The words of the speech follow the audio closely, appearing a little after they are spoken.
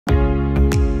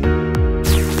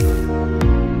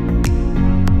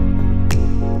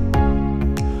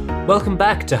Welcome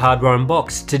back to Hardware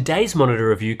Unboxed. Today's monitor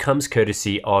review comes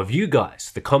courtesy of you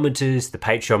guys, the commenters, the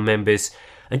Patreon members,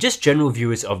 and just general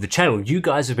viewers of the channel. You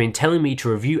guys have been telling me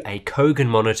to review a Kogan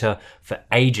monitor for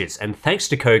ages, and thanks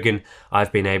to Kogan,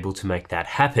 I've been able to make that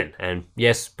happen. And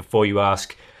yes, before you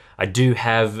ask, I do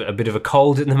have a bit of a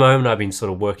cold at the moment. I've been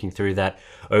sort of working through that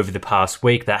over the past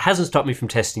week. That hasn't stopped me from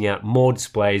testing out more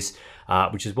displays,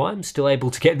 which is why I'm still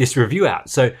able to get this review out.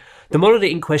 So the monitor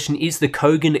in question is the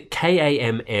Kogan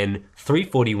KAMN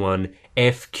 341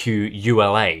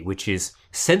 FQULA, which is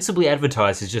sensibly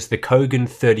advertised as just the Kogan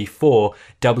 34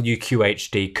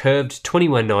 WQHD curved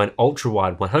 21.9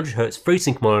 ultra-wide 100Hz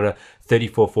FreeSync monitor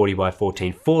 3440 by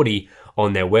 1440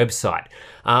 on their website.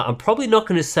 I'm probably not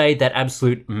going to say that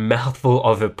absolute mouthful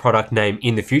of a product name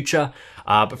in the future,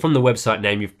 but from the website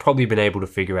name you've probably been able to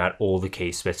figure out all the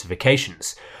key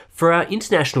specifications. For our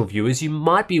international viewers, you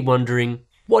might be wondering,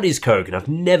 what is Kogan? I've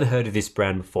never heard of this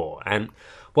brand before, and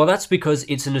well, that's because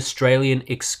it's an Australian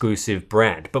exclusive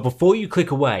brand. But before you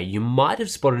click away, you might have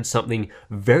spotted something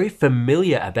very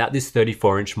familiar about this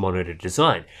 34-inch monitor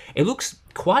design. It looks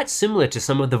quite similar to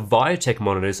some of the Viotek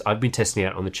monitors I've been testing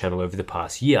out on the channel over the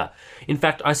past year. In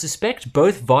fact, I suspect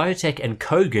both Viotek and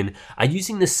Kogan are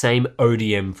using the same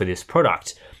ODM for this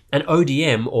product. An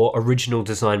ODM, or Original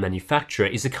Design Manufacturer,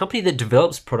 is a company that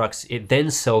develops products it then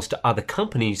sells to other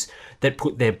companies that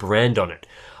put their brand on it.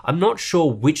 I'm not sure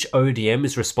which ODM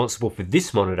is responsible for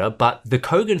this monitor, but the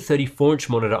Kogan 34-inch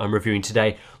monitor I'm reviewing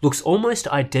today looks almost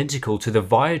identical to the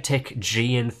Viotek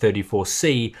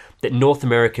GN34C that North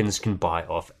Americans can buy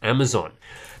off Amazon.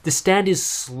 The stand is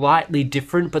slightly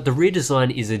different, but the rear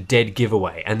design is a dead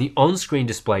giveaway, and the on-screen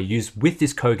display used with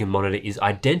this Kogan monitor is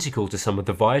identical to some of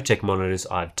the Viotek monitors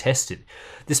I've tested.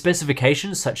 The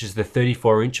specifications, such as the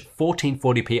 34-inch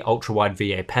 1440p ultra-wide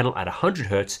VA panel at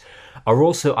 100Hz, are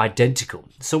also identical.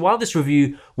 So while this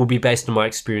review will be based on my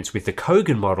experience with the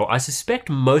Kogan model, I suspect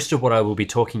most of what I will be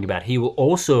talking about here will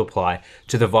also apply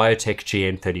to the Viotek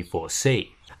GN34C.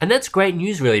 And that's great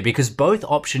news really, because both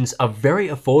options are very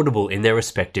affordable in their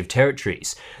respective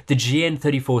territories. The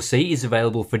GN34C is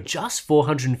available for just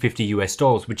 $450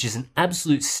 US, which is an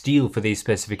absolute steal for these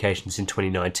specifications in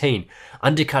 2019,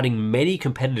 undercutting many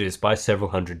competitors by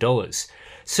several $100s.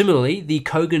 Similarly, the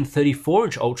Kogan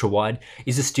 34-inch ultra-wide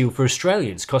is a steal for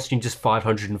Australians, costing just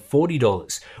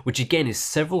 $540, which again is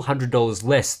several $100s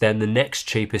less than the next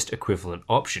cheapest equivalent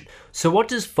option. So what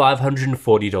does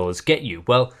 $540 get you?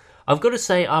 Well, I've got to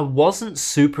say I wasn't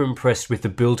super impressed with the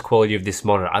build quality of this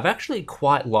monitor. I've actually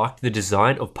quite liked the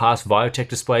design of past Viotek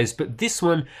displays, but this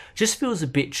one just feels a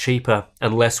bit cheaper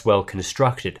and less well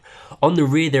constructed. On the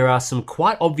rear there are some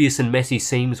quite obvious and messy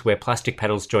seams where plastic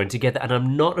panels join together, and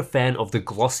I'm not a fan of the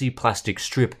glossy plastic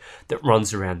strip that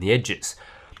runs around the edges.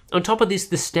 On top of this,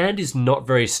 the stand is not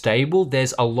very stable.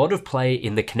 There's a lot of play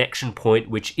in the connection point,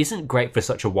 which isn't great for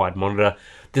such a wide monitor.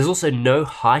 There's also no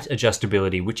height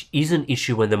adjustability, which is an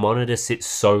issue when the monitor sits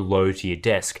so low to your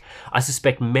desk. I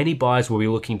suspect many buyers will be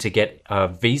looking to get a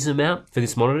Visa mount for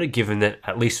this monitor, given that,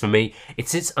 at least for me, it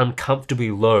sits uncomfortably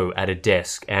low at a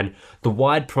desk, and the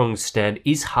wide pronged stand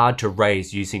is hard to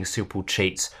raise using simple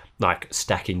cheats, like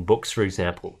stacking books, for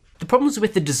example. The problems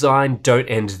with the design don't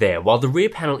end there. While the rear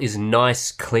panel is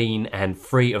nice, clean, and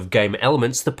free of game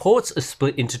elements, the ports are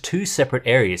split into two separate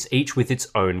areas, each with its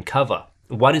own cover.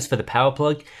 One is for the power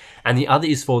plug, and the other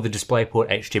is for the DisplayPort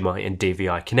HDMI and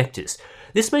DVI connectors.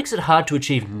 This makes it hard to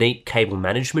achieve neat cable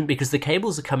management because the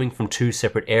cables are coming from two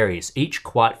separate areas, each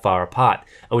quite far apart,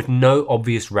 and with no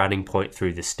obvious routing point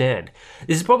through the stand.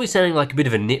 This is probably sounding like a bit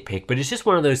of a nitpick, but it's just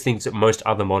one of those things that most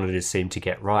other monitors seem to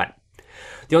get right.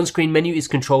 The on-screen menu is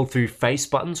controlled through face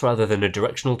buttons rather than a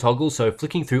directional toggle, so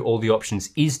flicking through all the options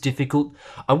is difficult.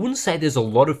 I wouldn't say there's a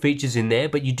lot of features in there,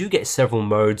 but you do get several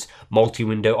modes,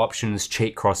 multi-window options,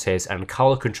 cheat crosshairs, and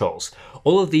color controls.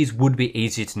 All of these would be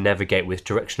easier to navigate with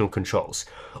directional controls.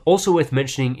 Also worth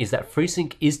mentioning is that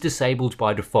FreeSync is disabled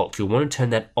by default. You'll want to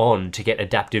turn that on to get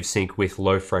adaptive sync with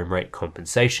low frame rate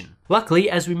compensation. Luckily,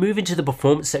 as we move into the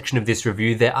performance section of this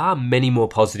review, there are many more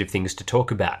positive things to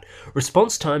talk about.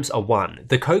 Response times are one.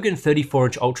 The Kogan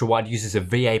 34-inch ultra-wide uses a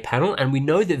VA panel, and we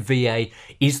know that VA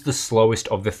is the slowest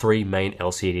of the three main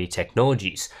LCD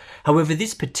technologies. However,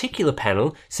 this particular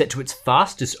panel, set to its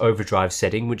fastest overdrive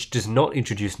setting, which does not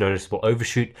introduce noticeable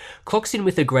overshoot, clocks in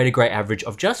with a greater gray average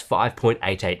of just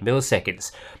 5.88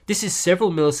 milliseconds. This is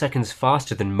several milliseconds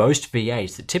faster than most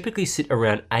VAs that typically sit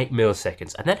around 8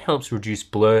 milliseconds, and that helps reduce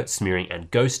blur, smearing and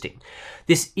ghosting.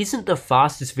 This isn't the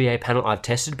fastest VA panel I've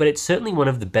tested, but it's certainly one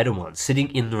of the better ones, sitting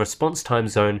in the response time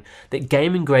zone that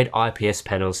gaming grade IPS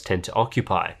panels tend to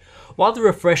occupy. While the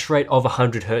refresh rate of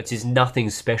 100Hz is nothing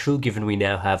special given we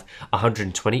now have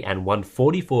 120 and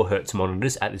 144Hz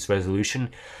monitors at this resolution,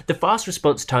 the fast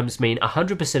response times mean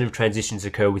 100% of transitions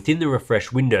occur within the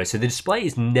refresh window, so the display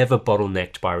is never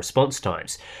bottlenecked by response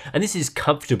times, and this is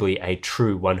comfortably a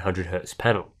true 100Hz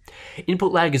panel.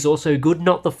 Input lag is also good,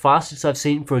 not the fastest I've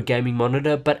seen for a gaming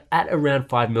monitor, but at around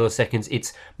 5 milliseconds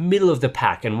it's middle of the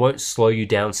pack and won't slow you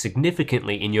down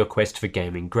significantly in your quest for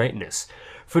gaming greatness.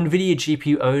 For NVIDIA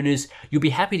GPU owners, you'll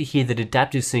be happy to hear that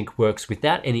Adaptive Sync works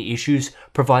without any issues,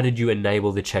 provided you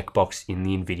enable the checkbox in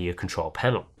the NVIDIA control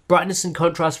panel. Brightness and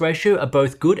contrast ratio are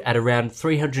both good at around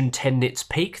 310 nits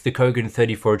peak. The Kogan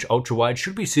 34-inch ultrawide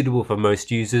should be suitable for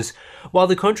most users, while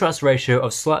the contrast ratio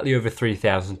of slightly over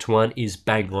 3000 to 1 is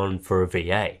bang on for a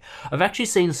VA. I've actually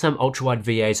seen some ultrawide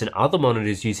VAs and other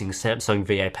monitors using Samsung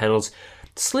VA panels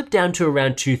slip down to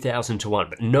around 2000 to 1,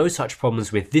 but no such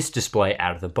problems with this display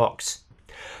out of the box.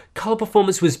 Color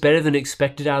performance was better than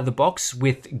expected out of the box.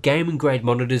 With gaming grade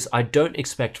monitors, I don't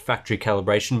expect factory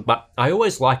calibration, but I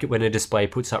always like it when a display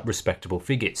puts up respectable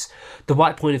figures. The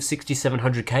white point of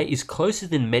 6700K is closer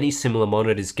than many similar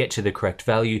monitors get to the correct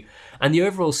value, and the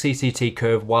overall CCT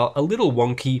curve, while a little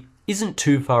wonky, isn't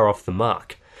too far off the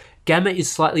mark. Gamma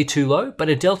is slightly too low, but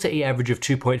a delta E average of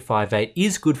 2.58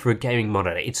 is good for a gaming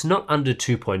monitor. It's not under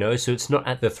 2.0, so it's not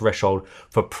at the threshold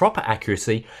for proper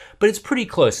accuracy, but it's pretty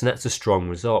close, and that's a strong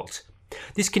result.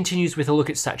 This continues with a look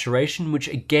at saturation, which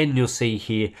again you'll see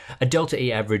here, a delta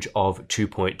E average of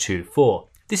 2.24.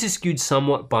 This is skewed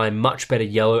somewhat by much better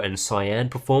yellow and cyan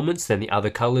performance than the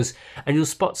other colors, and you'll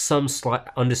spot some slight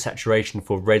undersaturation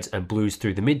for reds and blues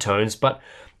through the midtones, but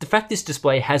the fact this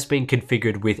display has been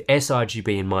configured with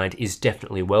sRGB in mind is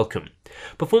definitely welcome.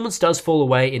 Performance does fall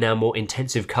away in our more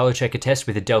intensive color checker test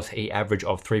with a delta E average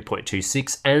of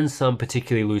 3.26 and some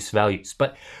particularly loose values,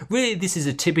 but really this is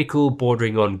a typical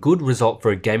bordering on good result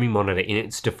for a gaming monitor in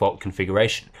its default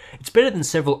configuration. It's better than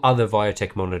several other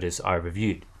Viotek monitors I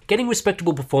reviewed. Getting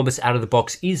respectable performance out of the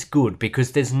box is good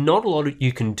because there's not a lot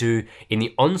you can do in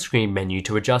the on-screen menu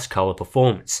to adjust color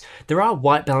performance. There are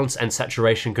white balance and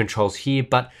saturation controls here,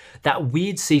 but that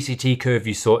weird CCT curve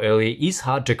you saw earlier is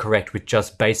hard to correct with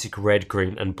just basic red,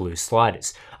 green and blue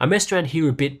sliders. I messed around here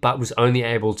a bit but was only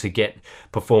able to get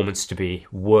performance to be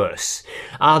worse.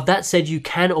 That said, you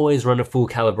can always run a full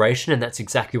calibration, and that's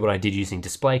exactly what I did using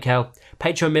DisplayCal.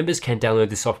 Patreon members can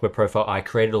download the software profile I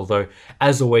created, although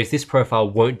as always this profile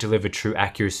won't deliver true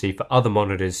accuracy for other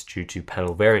monitors due to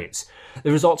panel variants.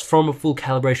 The results from a full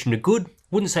calibration are good.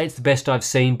 Wouldn't say it's the best I've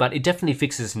seen, but it definitely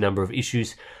fixes a number of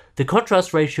issues. The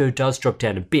contrast ratio does drop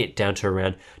down a bit, down to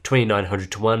around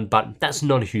 2900 to 1, but that's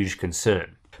not a huge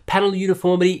concern. Panel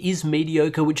uniformity is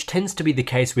mediocre, which tends to be the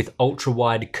case with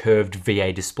ultra-wide curved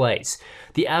VA displays.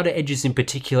 The outer edges in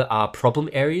particular are problem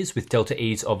areas with delta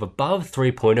E's of above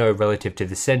 3.0 relative to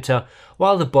the center,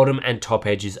 while the bottom and top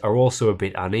edges are also a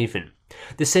bit uneven.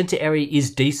 The center area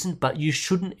is decent, but you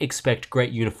shouldn't expect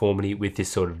great uniformity with this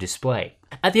sort of display.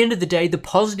 At the end of the day, the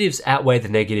positives outweigh the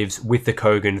negatives with the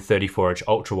Kogan 34-inch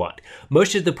ultrawide.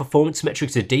 Most of the performance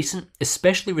metrics are decent,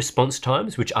 especially response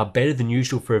times, which are better than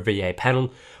usual for a VA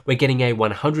panel. We're getting a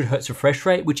 100Hz refresh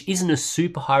rate, which isn't a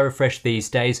super high refresh these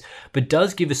days, but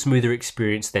does give a smoother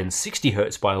experience than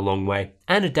 60Hz by a long way,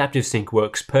 and Adaptive Sync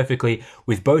works perfectly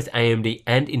with both AMD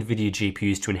and NVIDIA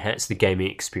GPUs to enhance the gaming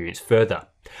experience further.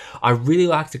 I really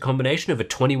like the combination of a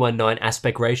 21:9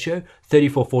 aspect ratio,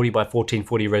 3440 by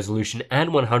 1440 resolution,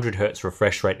 and 100Hz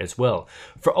refresh rate as well.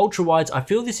 For ultrawides, I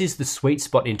feel this is the sweet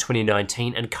spot in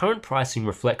 2019, and current pricing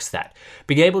reflects that.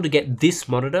 Being able to get this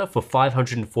monitor for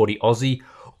 540 Aussie,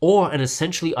 or an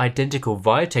essentially identical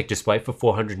Viotek display for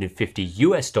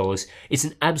 $450 is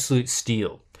an absolute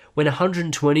steal. When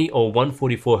 120 or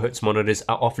 144Hz monitors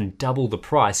are often double the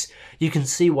price, you can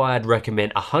see why I'd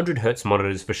recommend 100Hz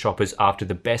monitors for shoppers after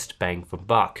the best bang for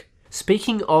buck.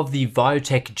 Speaking of the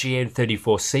Viotek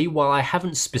GN34C, while I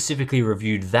haven't specifically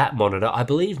reviewed that monitor, I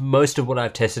believe most of what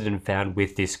I've tested and found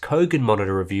with this Kogan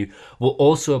monitor review will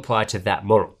also apply to that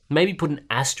model. Maybe put an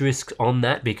asterisk on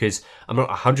that because I'm not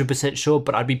 100% sure,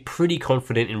 but I'd be pretty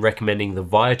confident in recommending the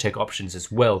Viotek options as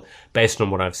well based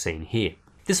on what I've seen here.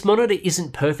 This monitor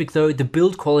isn't perfect though. The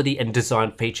build quality and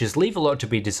design features leave a lot to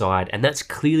be desired, and that's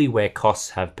clearly where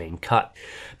costs have been cut.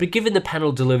 But given the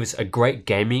panel delivers a great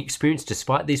gaming experience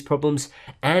despite these problems,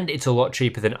 and it's a lot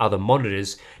cheaper than other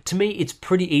monitors, to me it's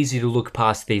pretty easy to look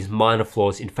past these minor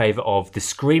flaws in favor of the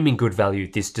screaming good value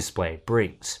this display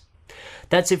brings.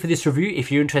 That's it for this review.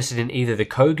 If you're interested in either the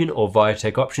Kogan or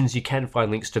Viotek options, you can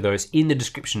find links to those in the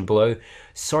description below.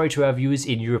 Sorry to our viewers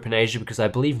in Europe and Asia, because I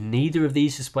believe neither of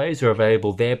these displays are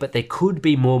available there, but there could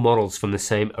be more models from the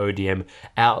same ODM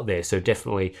out there, so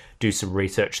definitely do some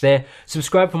research there.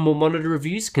 Subscribe for more monitor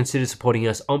reviews, consider supporting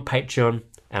us on Patreon,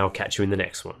 and I'll catch you in the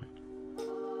next one.